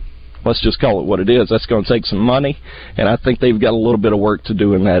let's just call it what it is. That's going to take some money, and I think they've got a little bit of work to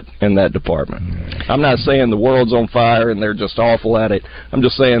do in that department. I'm not saying the world's on fire and they're just awful at it. I'm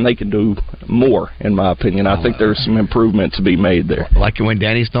just saying they can do more, in my opinion. I think there's some improvement to be made there. Like when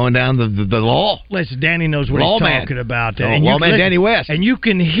Danny's throwing down the law. Listen, Danny knows what he's talking about. Lawman Danny West. And you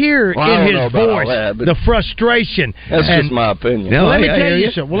can hear in his voice the frustration. That's just my opinion. Well, let me tell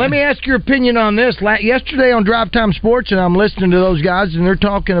you something. Well, let me ask your opinion on this. Yesterday on Drive Time Sports, and I'm listening to those guys, and they're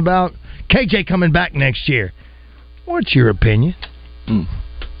talking about KJ coming back next year. What's your opinion?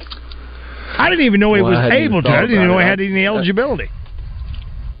 I didn't even know he was able to. I didn't even know he had any eligibility.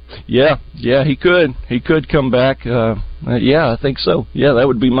 Yeah, he could. He could come back. I think so. Yeah, that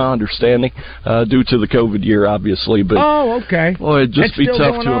would be my understanding, due to the COVID year, obviously. But okay. Well, it'd just be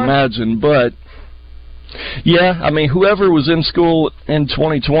tough to imagine. But yeah, I mean, whoever was in school in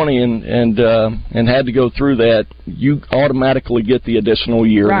 2020 and had to go through that, you automatically get the additional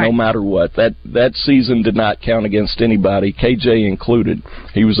year, no matter what. That season did not count against anybody, KJ included.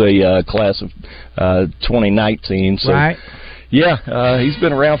 He was a class of 2019, so. Right. Yeah, he's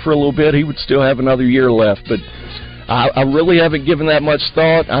been around for a little bit. He would still have another year left, but I really haven't given that much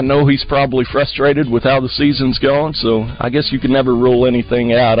thought. I know he's probably frustrated with how the season's going, so I guess you can never rule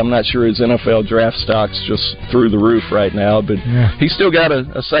anything out. I'm not sure his NFL draft stock's just through the roof right now, but he's still got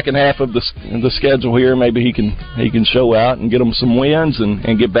a second half of the schedule here. Maybe he can show out and get them some wins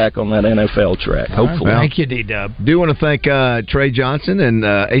and get back on that NFL track, hopefully. Thank you, D-Dub. Do want to thank Trey Johnson and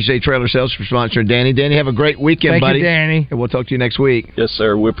HJ Trailer Sales for sponsoring Danny. Danny, have a great weekend, buddy. Thank you, Danny. And we'll talk to you next week. Yes,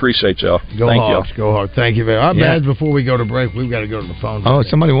 sir. We appreciate y'all. Go Thank Hawks. y'all. Go Hawks. Thank you very much. Bad before we go to break, we've got to go to the phone. Oh,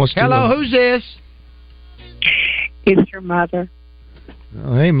 somebody wants to. Hello, who's this? It's your mother.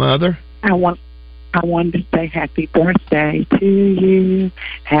 Oh, hey, Mother. I wanted to say happy birthday to you.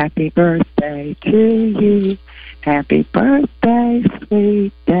 Happy birthday to you. Happy birthday,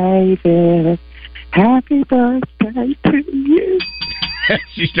 sweet David. Happy birthday to you.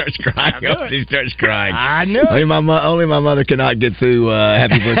 She starts crying. She starts crying. I knew it. Only my mother cannot get through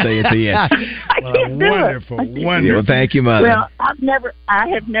happy birthday at the end. Wonderful. Well, thank you, Mother. Well, I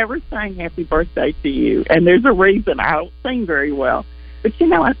have never sang happy birthday to you, and there's a reason. I don't sing very well. But,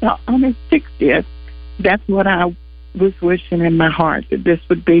 I thought on his 60th, that's what I was wishing in my heart, that this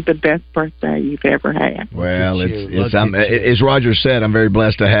would be the best birthday you've ever had. Well, as Roger said, I'm very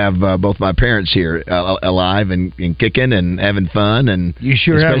blessed to have both my parents here alive and kicking and having fun. And you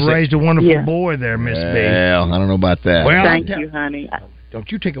sure have raised a wonderful boy there, Miss B. Well, I don't know about that. Well, thank you, honey.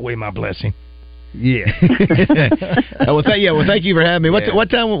 Don't you take away my blessing. Yeah. Well, thank you for having me. What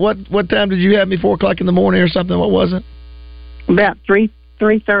time did you have me? 4 o'clock in the morning or something? What was it? About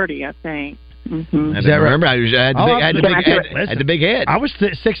 3:30, I think. Mm-hmm. Is that right? Remember, I had the big head. I was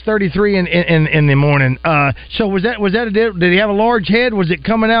 6:33 in the morning. So was that a deal? Did he have a large head? Was it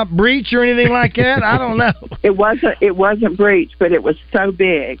coming out breech or anything like that? I don't know. It wasn't breech, but it was so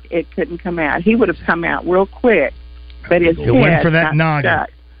big it couldn't come out. He would have come out real quick, but his head went for that noggin.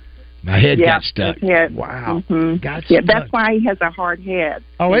 Stuck. My head got stuck. His head, wow. Mm-hmm. Got stuck. stuck. That's why he has a hard head.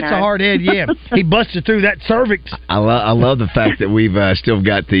 Oh, it's a hard head, yeah. He busted through that cervix. I love the fact that we've still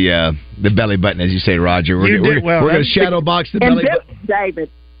got the belly button, as you say, Roger. We're going to shadow box the belly button.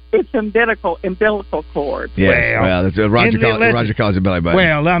 David, it's umbilical cord. Yeah, well that's Roger calls it belly button.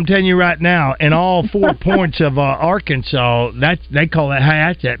 Well, I'm telling you right now, in all 4 points of Arkansas, they call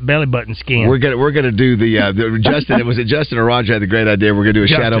that belly button skin. We're gonna do the Justin. Was it Justin or Roger had the great idea? We're gonna do a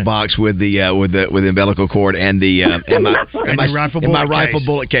shadow box with the umbilical cord and the my rifle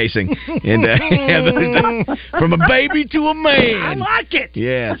bullet casing, and from a baby to a man. I like it.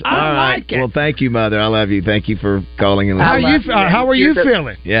 Yes, I like it. Well, thank you, Mother. I love you. Thank you for calling and listening. How are you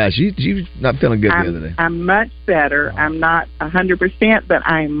feeling? Yeah, she's not feeling good the other day. I'm much better. I'm not 100%, but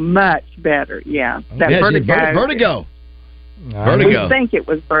I'm much better. Yeah, vertigo. We think it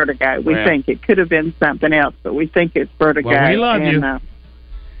was vertigo. We think it could have been something else, but we think it's vertigo. Well, we love you.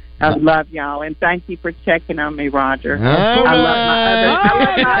 I love y'all, and thank you for checking on me, Roger. Oh, I love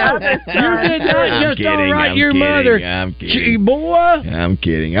my other. You did that just all right, your mother. I'm kidding. Boy. I'm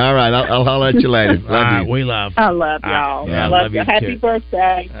kidding. All right, I'll holler at you later. All right, we love. I love y'all. I love you. Happy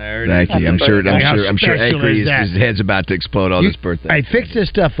birthday. Thank you. I'm sure Acre, his head's about to explode on this birthday. Hey, fix this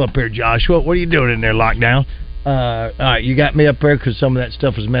stuff up here, Josh. What are you doing in there, lockdown? All right, you got me up there because some of that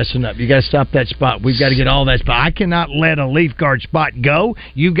stuff was messing up. You got to stop that spot. We've got to get all that spot. I cannot let a leaf guard spot go.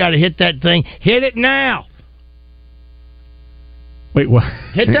 You've got to hit that thing. Hit it now. Wait, what?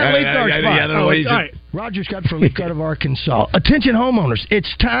 Hit that leaf guard spot. All right. Roger Scott for Leaf Guard of Arkansas. Attention homeowners,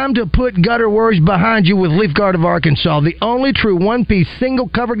 it's time to put gutter worries behind you with Leaf Guard of Arkansas, the only true one-piece single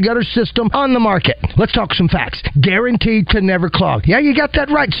covered gutter system on the market. Let's talk some facts. Guaranteed to never clog. Yeah, you got that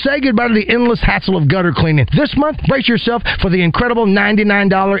right. Say goodbye to the endless hassle of gutter cleaning. This month, brace yourself for the incredible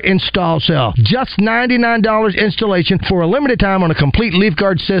 $99 install sale. Just $99 installation for a limited time on a complete Leaf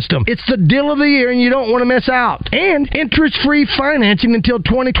Guard system. It's the deal of the year and you don't want to miss out. And interest-free financing until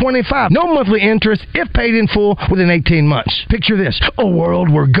 2025. No monthly interest if paid in full within 18 months. Picture this, a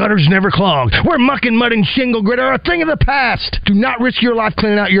world where gutters never clog, where muck and mud and shingle grit are a thing of the past. Do not risk your life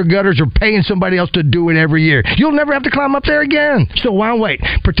cleaning out your gutters or paying somebody else to do it every year. You'll never have to climb up there again. So why wait?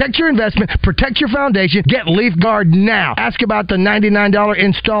 Protect your investment, protect your foundation, get Leaf Guard now. Ask about the $99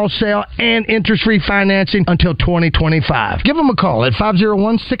 install sale and interest-free financing until 2025. Give them a call at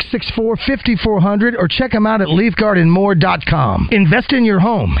 501-664-5400 or check them out at leafguardandmore.com. Invest in your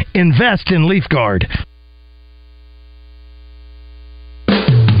home. Invest in Leaf Guard.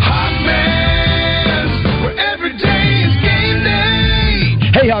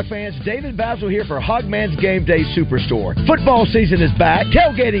 Hey, Hog fans, David Basil here for Hogman's Game Day Superstore. Football season is back,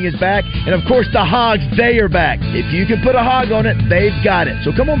 tailgating is back, and of course the Hogs, they are back. If you can put a hog on it, they've got it.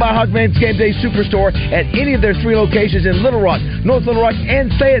 So come on by Hogman's Game Day Superstore at any of their 3 locations in Little Rock, North Little Rock, and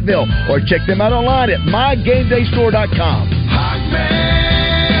Fayetteville, or check them out online at mygamedaystore.com.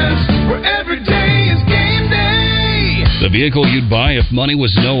 Hogman's, where every day is game day. The vehicle you'd buy if money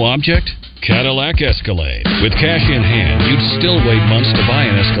was no object? Cadillac Escalade. With cash in hand, you'd still wait months to buy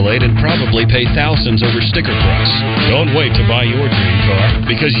an Escalade and probably pay thousands over sticker price. Don't wait to buy your dream car,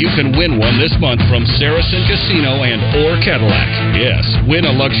 because you can win one this month from Saracen Casino and or Cadillac. Yes, win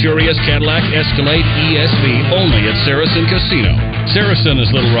a luxurious Cadillac Escalade ESV only at Saracen Casino. Saracen is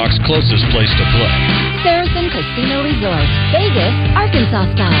Little Rock's closest place to play. Saracen Casino Resort, Vegas, Arkansas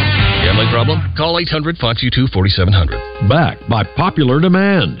style. Gambling problem? Call 800-522-4700. Back by popular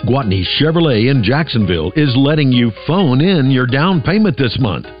demand, Gwatney Chevrolet in Jacksonville is letting you phone in your down payment this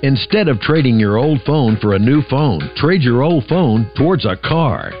month. Instead of trading your old phone for a new phone, trade your old phone towards a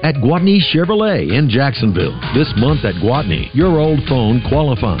car at Gwatney Chevrolet in Jacksonville. This month at Gwatney, your old phone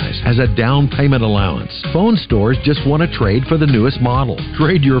qualifies as a down payment allowance. Phone stores just want to trade for the newest model.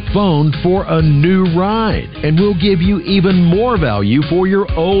 Trade your phone for a new ride, and we'll give you even more value for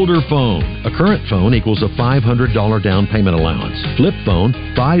your older phone. A current phone equals a $500 down payment allowance. Flip phone,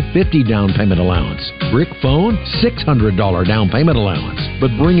 $550 down payment allowance. Brick phone, $600 down payment allowance.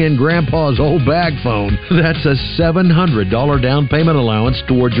 But bring in Grandpa's old bag phone, that's a $700 down payment allowance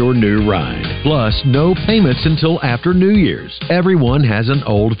towards your new ride. Plus, no payments until after New Year's. Everyone has an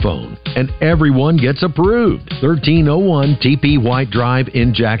old phone, and everyone gets approved. 1301 TP White Drive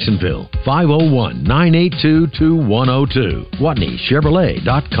in Jacksonville. 501-982-2102.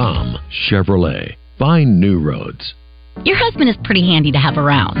 WatneyChevrolet.com. Chevrolet. Find new roads. Your husband is pretty handy to have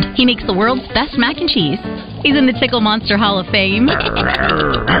around. He makes the world's best mac and cheese. He's in the Tickle Monster Hall of Fame.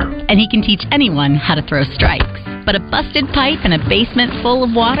 And he can teach anyone how to throw strikes. But a busted pipe and a basement full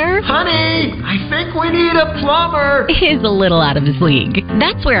of water? Honey, I think we need a plumber. Is a little out of his league.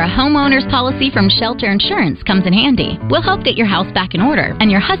 That's where a homeowner's policy from Shelter Insurance comes in handy. We'll help get your house back in order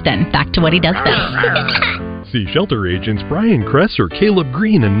and your husband back to what he does best. See Shelter agents Brian Kress or Caleb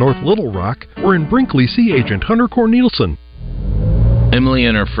Green in North Little Rock, or in Brinkley, see agent Hunter Cornelison. Emily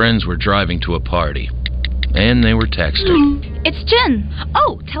and her friends were driving to a party, and they were texting. It's Jen.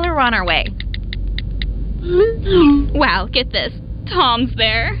 Oh, tell her we're on our way. Wow, get this. Tom's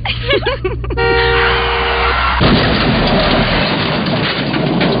there.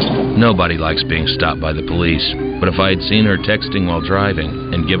 Nobody likes being stopped by the police, but if I had seen her texting while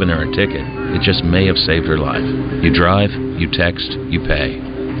driving and given her a ticket, it just may have saved her life. You drive, you text, you pay.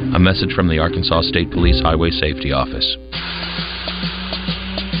 A message from the Arkansas State Police Highway Safety Office.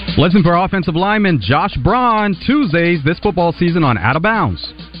 Listen for offensive lineman Josh Braun Tuesdays this football season on Out of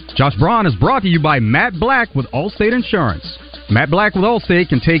Bounds. Josh Braun is brought to you by Matt Black with Allstate Insurance. Matt Black with Allstate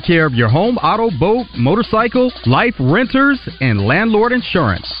can take care of your home, auto, boat, motorcycle, life, renters, and landlord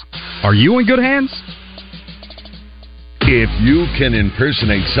insurance. Are you in good hands? If you can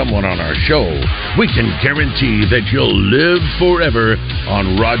impersonate someone on our show, we can guarantee that you'll live forever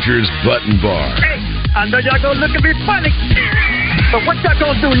on Rogers Button Bar. Hey, I know y'all gonna look at me funny, but what y'all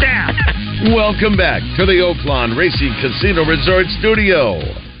gonna do now? Welcome back to the Oaklawn Racing Casino Resort Studio.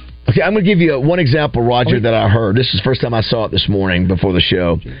 Okay, I'm going to give you one example, Roger, that I heard. This is the first time I saw it this morning before the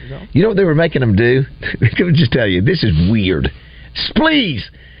show. You know what they were making them do? Let me just tell you, this is weird. Please.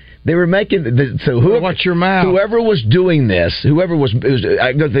 They were making watch your mouth. Whoever was doing this, whoever was I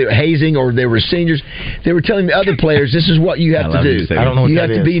don't know if they were hazing or they were seniors, they were telling the other players, "This is what you have to do. I don't know what you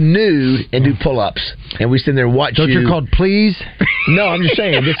that have to be nude and do pull-ups." And we stand there and watch. So you're called please? No, I'm just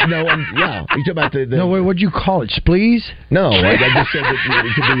saying. You talking about the no? Wait, what'd you call it? Please? No, I just said that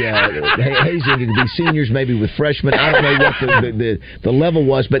it could be hazing. It could be seniors, maybe with freshmen. I don't know what the level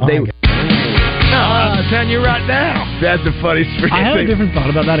was, but they. I'm telling you right now. That's the funniest thing. I have a different thought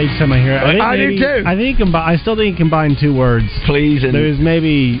about that each time I hear it. I do too. I think I still think you combine two words. Please and there's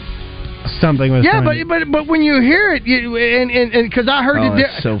maybe something with. Yeah, but when you hear it, and because I heard it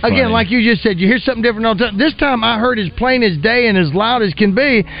so again, like you just said, you hear something different all the time. This time I heard as plain as day and as loud as can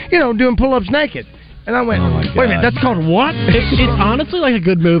be. Doing pull-ups naked. And I went, wait a minute, that's called what? It's honestly like a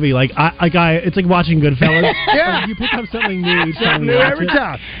good movie. It's like watching Goodfellas. Yeah. Like you pick up something new each time. Every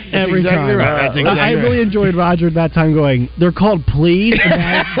time. Every time. Right. That's exactly I really enjoyed Roger at that time going, they're called please.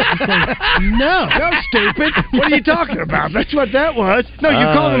 And no, stupid. What are you talking about? That's what that was. No, you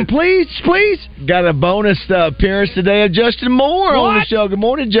call them please? Got a bonus appearance today of Justin Moore on the show. Good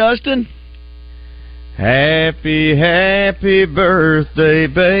morning, Justin. Happy birthday,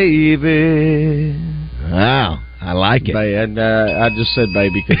 baby. Wow. I like it. And I just said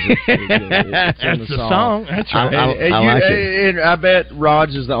baby because it's in the song. That's right. I like it. I bet Raj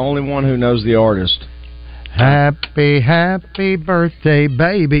is the only one who knows the artist. Happy birthday,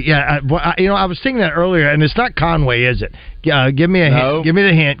 baby. Yeah, I was singing that earlier, and it's not Conway, is it? Give me a hint. Give me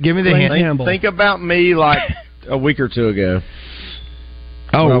the hint. Give me the hint. Think about me like a week or two ago.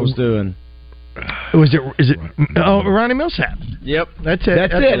 What I was doing. Is it Ronnie Millsap? Yep. That's it.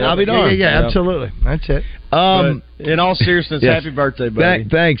 That's it. I'll be darned. Yeah, absolutely. That's it. In all seriousness, yes. happy birthday, buddy.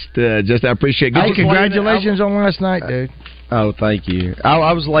 Thanks, just I appreciate it. Hey, congratulations on last night, dude. Oh, thank you.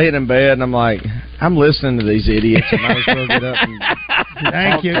 I was laying in bed, and I'm like, I'm listening to these idiots. I might as well get up and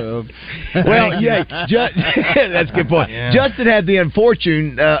thank you. To them. Well, yeah, that's a good point. Yeah. Justin had the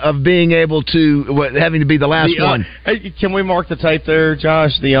unfortune of being able to, having to be the last one. Can we mark the tape there,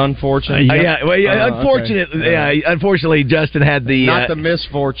 Josh? The unfortunate. Unfortunately, okay. Unfortunately, Justin had the not the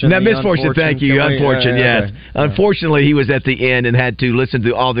misfortune. Not misfortune. Thank you. Unfortunate. Yes. Okay. Unfortunately, he was at the end and had to listen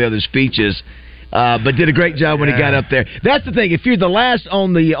to all the other speeches. But did a great job when he got up there. That's the thing. If you're the last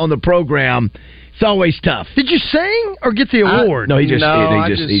on the program, it's always tough. Did you sing or get the award? No, he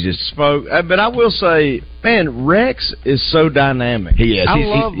just spoke. But I will say, man, Rex is so dynamic. He is. I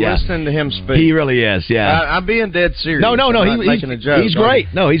love listening to him speak. He really is. Yeah. I'm being dead serious. No. He's making a joke. He's great.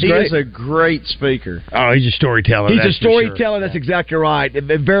 He's great. He is a great speaker. Oh, he's a storyteller. He's a storyteller. That's exactly right.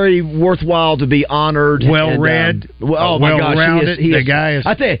 Very worthwhile to be honored. Well read. Oh my gosh, rounded. The guy is.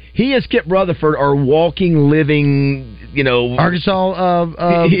 I tell you, he and Skip Rutherford are walking, living.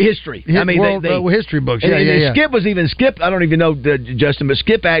 Arkansas history. I mean, history books. Yeah. Skip was even Skip. I don't even know Justin, but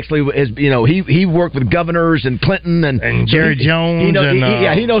Skip actually is. He worked with governors and Clinton and Jerry Jones.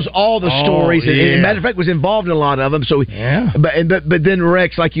 He knows all the stories. Yeah. And matter of fact, was involved in a lot of them. So but then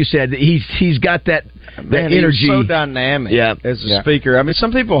Rex, like you said, he's got that energy. He's so dynamic. As a speaker. I mean,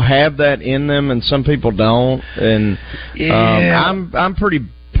 some people have that in them, and some people don't. And I'm pretty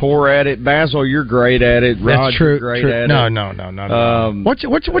poor at it. Basil, you're great at it. Rod, that's true. You're great at no. it. What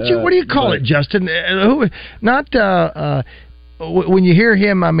do you call it, Justin? When you hear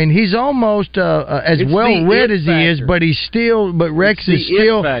him, I mean, he's almost as well read as he is, but Rex is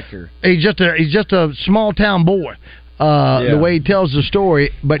still. He's just a small town boy. The way he tells the story,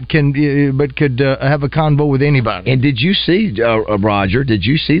 but could have a convo with anybody. And did you see Roger? Did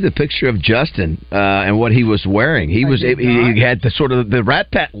you see the picture of Justin and what he was wearing? He had the sort of the Rat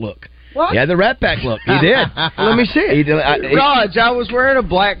Pack look. What? Yeah, the Rat Pack look. He did. Let me see it. Raj, I was wearing a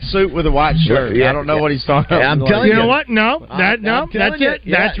black suit with a white shirt. I don't know what he's talking about. I'm telling you. You know what? No, that's it.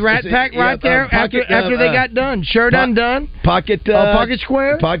 That's Rat Pack right there. After they got done, shirt undone. Pocket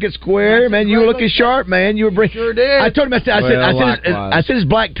square. Pocket square. Man, you were looking sharp, man. You were sure did. I told him. I said his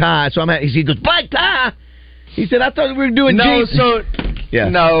black tie. So he goes black tie. He said, I thought we were doing jeans.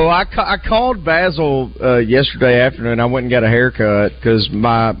 No, I called Basil yesterday afternoon. I went and got a haircut because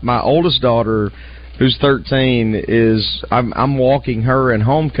my oldest daughter, who's 13, I'm walking her in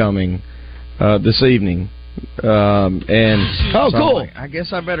homecoming this evening. Cool. Like, I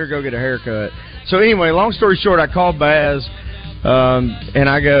guess I better go get a haircut. So anyway, long story short, I called Baz and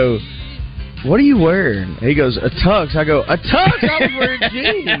I go, what are you wearing? He goes, a tux. I go, a tux? I was wearing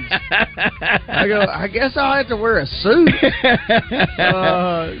jeans. I go, I guess I'll have to wear a suit.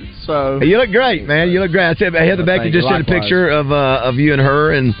 So you look great, man. You look great. I said, Heather Becky just sent a picture of you and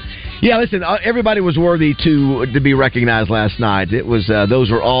her, and yeah, listen, everybody was worthy to be recognized last night. It was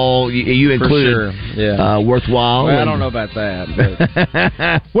those were all you included. Sure. Worthwhile. Well, I don't know about that.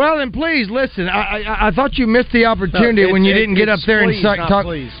 But. Well, then please listen. I thought you missed the opportunity when you didn't get up there and talk.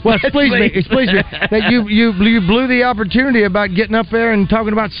 Please. Well, excuse me. That you blew the opportunity about getting up there and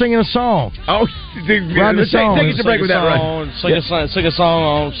talking about singing a song. Oh, write a song. Take us a break with that, right? Sing a song.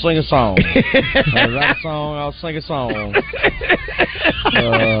 I'll sing a song. Write a song. I'll sing a song.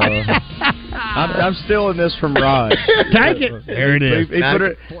 I'm stealing this from Rod. Take it. There it is.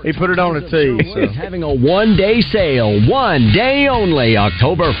 He put it on a tee. Is having a one-day sale. 1 day only,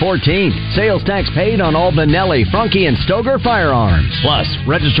 October 14th. Sales tax paid on all Benelli, Franke, and Stoger firearms. Plus,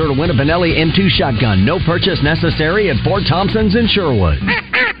 register to win a Benelli M2 shotgun. No purchase necessary at Fort Thompson's in Sherwood.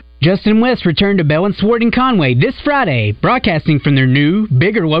 Justin West returned to Bell & Swart in Conway this Friday, broadcasting from their new,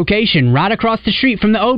 bigger location right across the street from the old